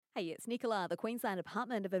Hey, it's Nicola. The Queensland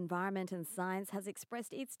Department of Environment and Science has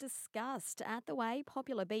expressed its disgust at the way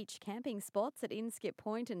popular beach camping spots at Inskip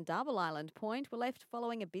Point and Double Island Point were left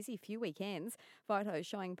following a busy few weekends. Photos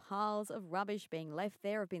showing piles of rubbish being left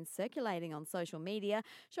there have been circulating on social media,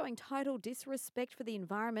 showing total disrespect for the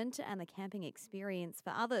environment and the camping experience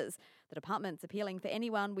for others. The department's appealing for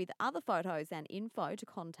anyone with other photos and info to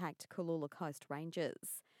contact Cooloola Coast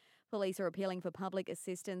Rangers. Police are appealing for public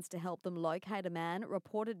assistance to help them locate a man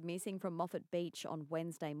reported missing from Moffat Beach on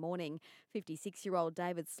Wednesday morning. 56-year-old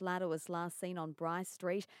David Slatter was last seen on Bryce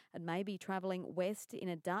Street and may be travelling west in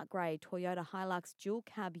a dark grey Toyota Hilux dual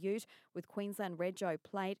cab ute with Queensland Rego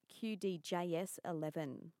plate QDJS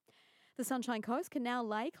 11. The Sunshine Coast can now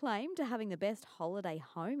lay claim to having the best holiday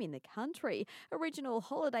home in the country. Original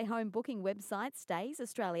holiday home booking website Stays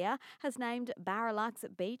Australia has named Barralux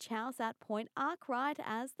Beach House at Point Arkwright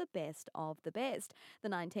as the best of the best. The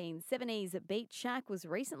 1970s beach shack was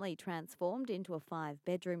recently transformed into a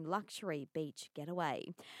 5-bedroom luxury beach getaway.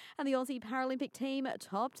 And the Aussie Paralympic team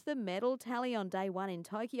topped the medal tally on day one in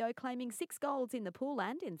Tokyo, claiming 6 golds in the pool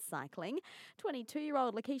and in cycling.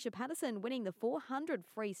 22-year-old Lakeisha Patterson winning the 400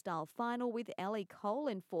 freestyle final with Ellie Cole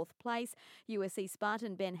in 4th place. USC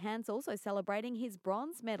Spartan Ben Hans also celebrating his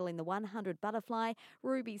bronze medal in the 100 butterfly.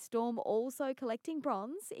 Ruby Storm also collecting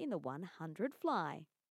bronze in the 100 fly.